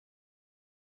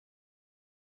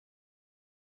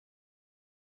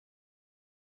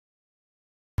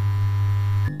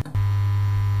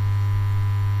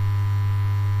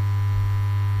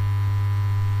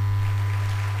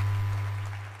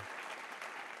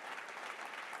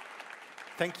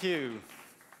Thank you.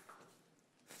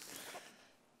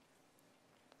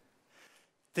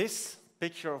 This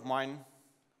picture of mine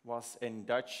was in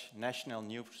Dutch national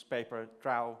newspaper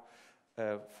Trouw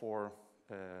for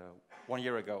 1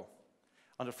 year ago,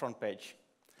 on the front page.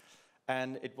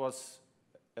 And it was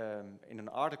in an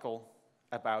article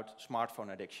about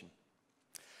smartphone addiction.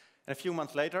 And a few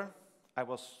months later, I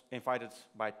was invited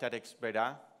by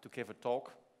TEDxBreda to give a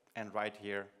talk, and right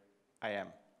here I am.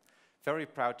 Very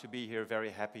proud to be here, very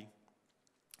happy.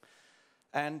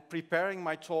 And preparing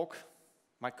my talk,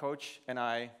 my coach and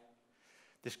I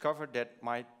discovered that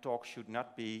my talk should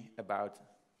not be about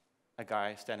a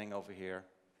guy standing over here,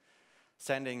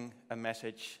 sending a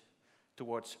message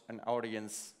towards an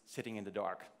audience sitting in the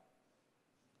dark.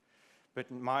 But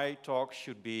my talk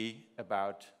should be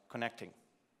about connecting.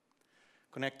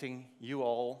 Connecting you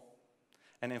all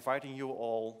and inviting you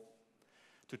all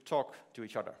to talk to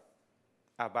each other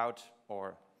about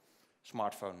our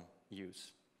smartphone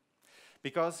use.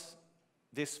 Because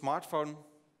this smartphone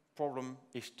problem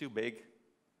is too big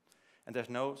and there's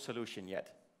no solution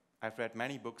yet. I've read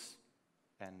many books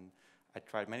and I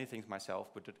tried many things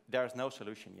myself, but there's no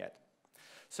solution yet.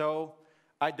 So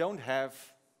I don't have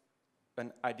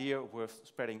an idea worth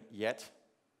spreading yet,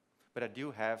 but I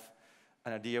do have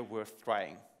an idea worth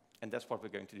trying, and that's what we're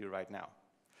going to do right now.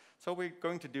 So we're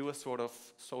going to do a sort of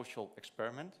social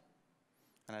experiment,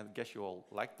 and I guess you all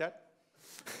like that.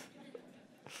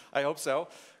 I hope so.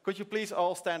 Could you please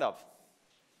all stand up?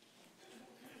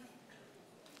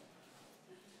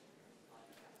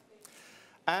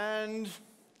 And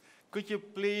could you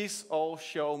please all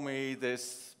show me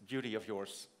this beauty of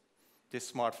yours,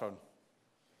 this smartphone?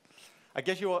 I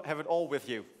guess you all have it all with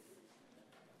you.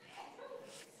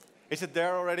 Is it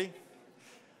there already?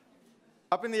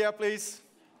 Up in the air, please.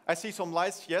 I see some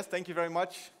lights. Yes, thank you very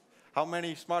much. How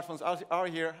many smartphones are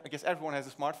here? I guess everyone has a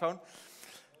smartphone.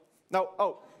 No,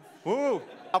 oh, woo,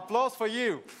 applause for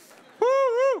you.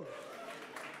 Woo!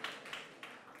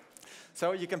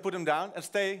 So you can put them down and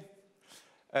stay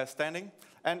standing.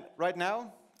 And right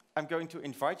now, I'm going to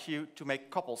invite you to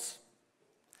make couples,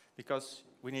 because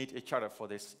we need each other for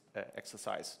this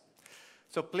exercise.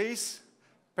 So please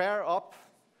pair up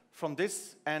from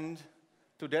this end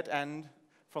to that end,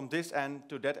 from this end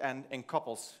to that end in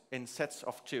couples, in sets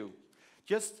of 2.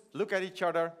 Just look at each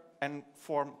other and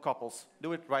form couples.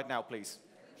 Do it right now, please.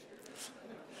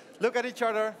 Look at each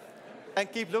other and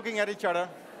keep looking at each other.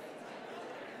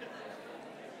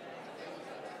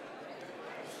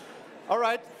 All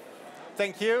right,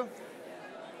 thank you.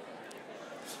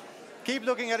 Keep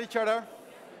looking at each other.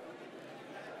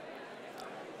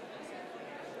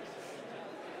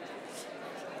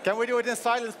 Can we do it in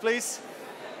silence, please?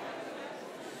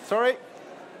 Sorry.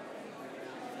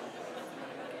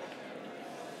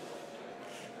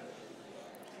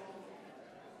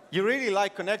 You really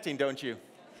like connecting, don't you?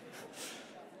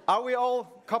 Are we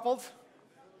all coupled?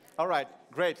 All right,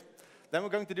 great. Then we're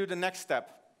going to do the next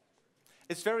step.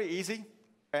 It's very easy,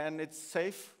 and it's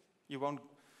safe. You won't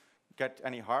get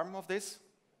any harm of this.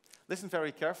 Listen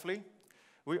very carefully.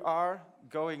 We are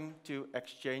going to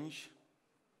exchange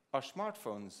our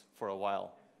smartphones for a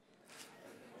while.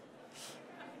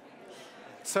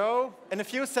 So, in a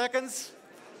few seconds,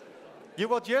 you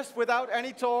will just, without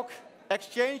any talk,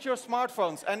 exchange your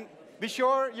smartphones, and be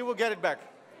sure you will get it back.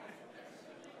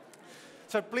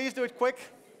 So please do it quick,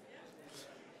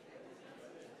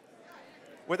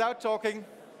 without talking.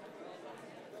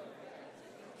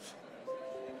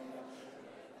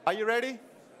 Are you ready?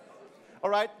 All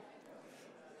right.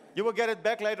 You will get it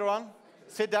back later on.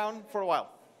 Sit down for a while.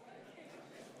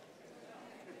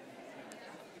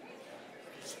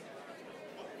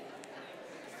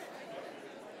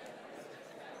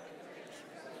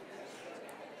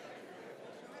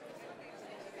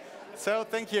 So,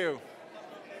 thank you.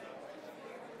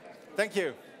 Thank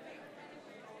you.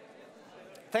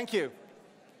 Thank you.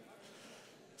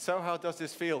 So, how does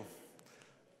this feel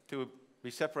to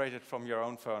be separated from your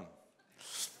own phone?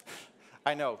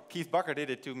 I know, Keith Bucker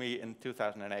did it to me in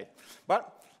 2008.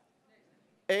 But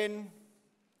in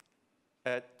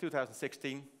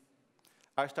 2016,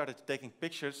 I started taking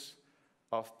pictures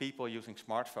of people using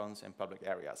smartphones in public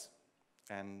areas.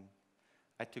 And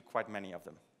I took quite many of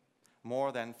them.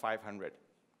 More than 500.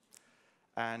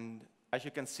 And as you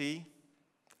can see,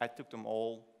 I took them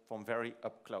all from very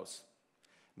up close,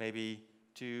 maybe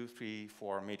 2, 3,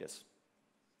 4 meters.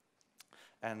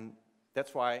 And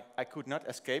that's why I could not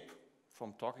escape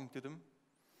from talking to them.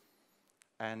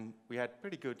 And we had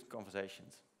pretty good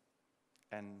conversations.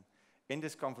 And in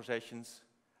these conversations,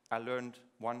 I learned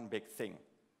one big thing.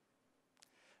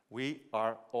 We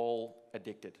are all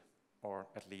addicted, or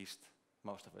at least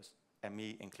most of us. and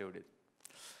me included.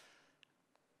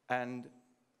 And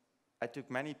I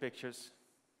took many pictures,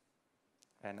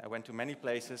 and I went to many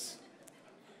places.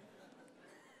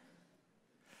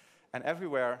 And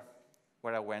everywhere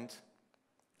where I went,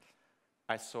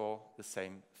 I saw the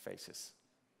same faces.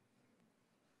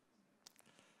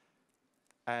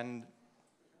 And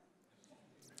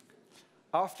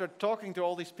after talking to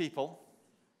all these people,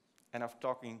 and after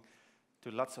talking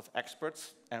to lots of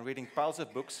experts and reading piles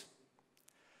of books,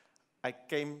 I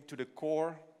came to the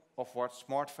core of what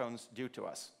smartphones do to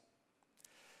us.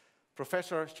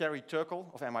 Professor Sherry Turkle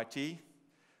of MIT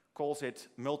calls it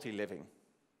multi-living.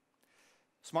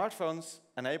 Smartphones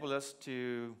enable us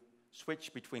to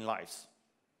switch between lives.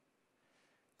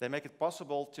 They make it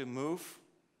possible to move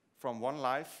from one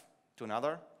life to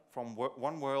another, from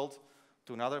one world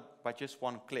to another by just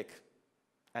one click,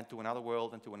 and to another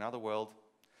world and to another world.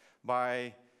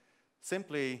 By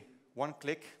simply one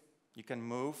click, you can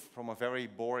move from a very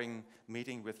boring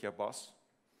meeting with your boss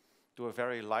to a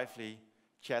very lively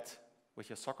chat with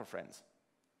your soccer friends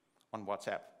on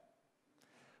WhatsApp.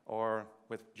 Or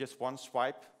with just one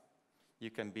swipe, you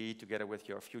can be together with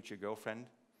your future girlfriend,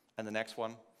 and the next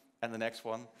one, and the next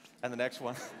one, and the next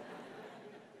one.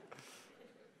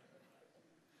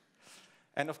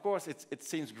 And of course, it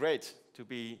seems great to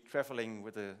be traveling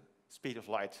with the speed of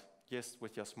light, just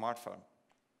with your smartphone,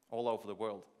 all over the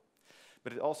world.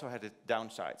 But it also had its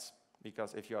downsides,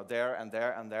 because if you're there and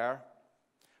there and there,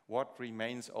 what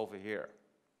remains over here?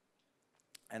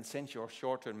 And since your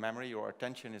short-term memory, your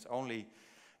attention is only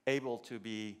able to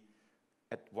be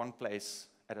at one place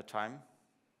at a time,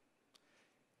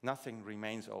 nothing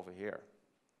remains over here.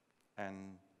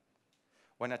 And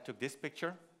when I took this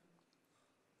picture,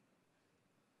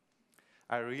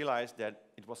 I realized that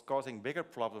it was causing bigger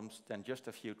problems than just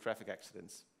a few traffic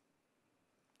accidents.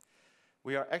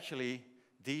 We are actually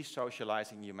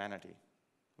desocializing humanity.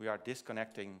 We are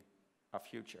disconnecting our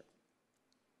future.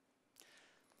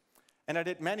 And I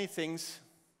did many things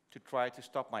to try to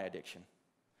stop my addiction.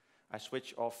 I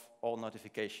switched off all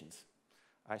notifications.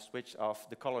 I switched off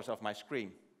the colors of my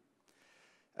screen.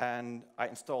 And I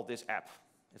installed this app.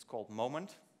 It's called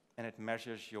Moment, and it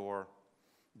measures your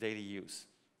daily use.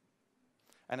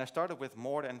 And I started with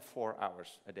more than 4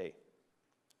 hours a day.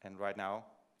 And right now,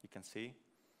 you can see,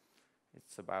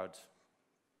 it's about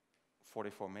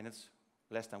 44 minutes,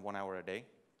 less than 1 hour a day.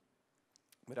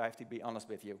 But I have to be honest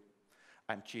with you,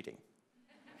 I'm cheating.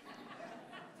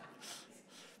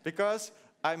 Because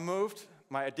I moved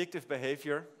my addictive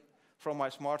behavior from my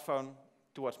smartphone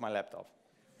towards my laptop.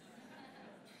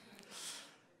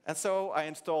 And so I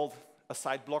installed a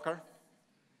site blocker.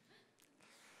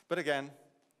 But again,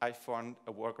 I found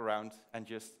a workaround, and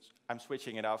I'm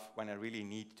switching it off when I really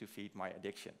need to feed my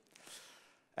addiction.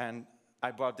 And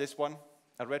I bought this one,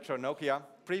 a retro Nokia,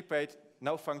 prepaid,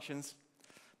 no functions,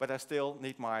 but I still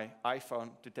need my iPhone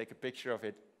to take a picture of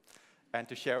it and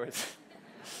to share it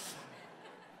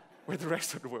with the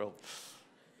rest of the world.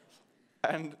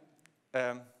 And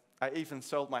I even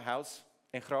sold my house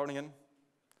in Groningen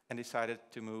and decided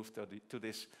to move to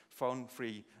this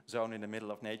phone-free zone in the middle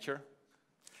of nature.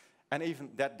 And even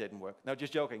that didn't work. No,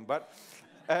 just joking. But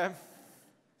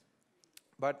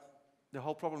the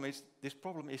whole problem is, this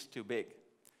problem is too big.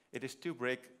 It is too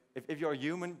big. If you're a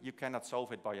human, you cannot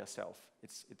solve it by yourself.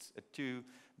 It's a too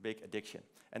big addiction.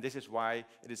 And this is why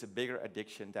it is a bigger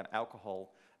addiction than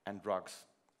alcohol and drugs.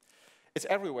 It's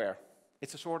everywhere.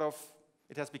 It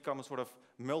has become a sort of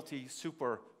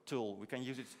multi-super tool. We can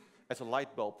use it as a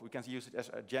light bulb. We can use it as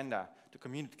an agenda to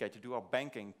communicate, to do our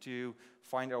banking, to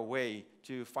find our way,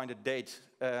 to find a date.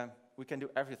 We can do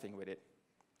everything with it.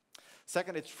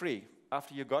 Second, it's free.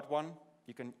 After you got one,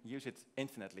 you can use it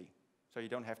infinitely. So you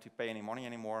don't have to pay any money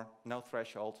anymore, no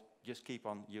threshold, just keep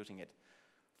on using it.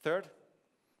 Third,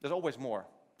 there's always more.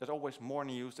 There's always more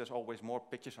news, there's always more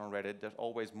pictures on Reddit, there's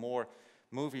always more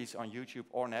movies on YouTube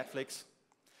or Netflix.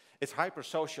 It's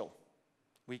hyper-social.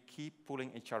 We keep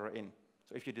pulling each other in.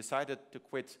 So if you decided to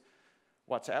quit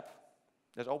WhatsApp,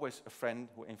 there's always a friend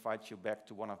who invites you back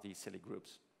to one of these silly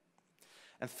groups.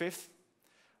 And fifth,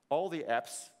 all the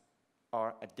apps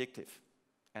are addictive,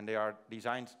 and they are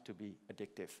designed to be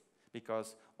addictive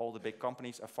because all the big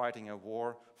companies are fighting a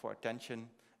war for attention,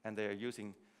 and they are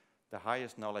using the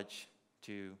highest knowledge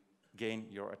to gain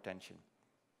your attention.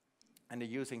 And they're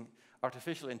using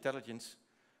artificial intelligence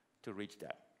to reach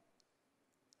that.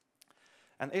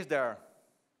 And is there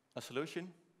a solution?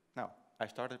 No, I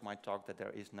started my talk that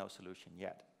there is no solution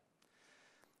yet.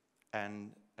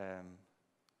 And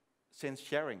since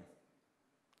sharing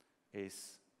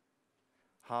is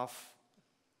half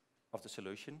of the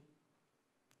solution,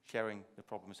 sharing the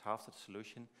problem is half of the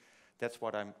solution, That's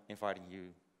what I'm inviting you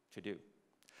to do.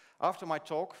 After my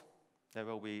talk, there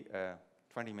will be a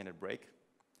 20-minute break.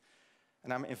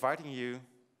 And I'm inviting you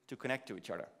to connect to each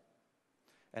other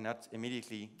and not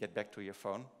immediately get back to your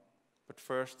phone, but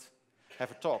first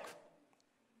have a talk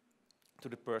to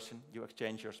the person you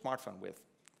exchange your smartphone with.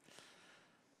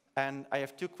 And I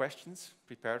have 2 questions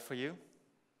prepared for you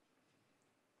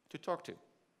to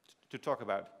talk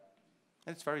about.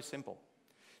 And it's very simple.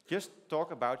 Just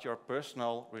talk about your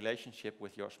personal relationship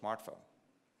with your smartphone.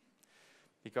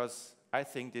 Because I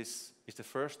think this is the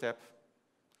first step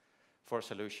for a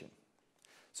solution.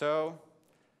 So,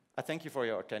 I thank you for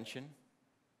your attention.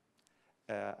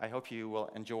 I hope you will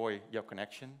enjoy your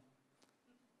connection.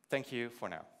 Thank you for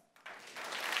now.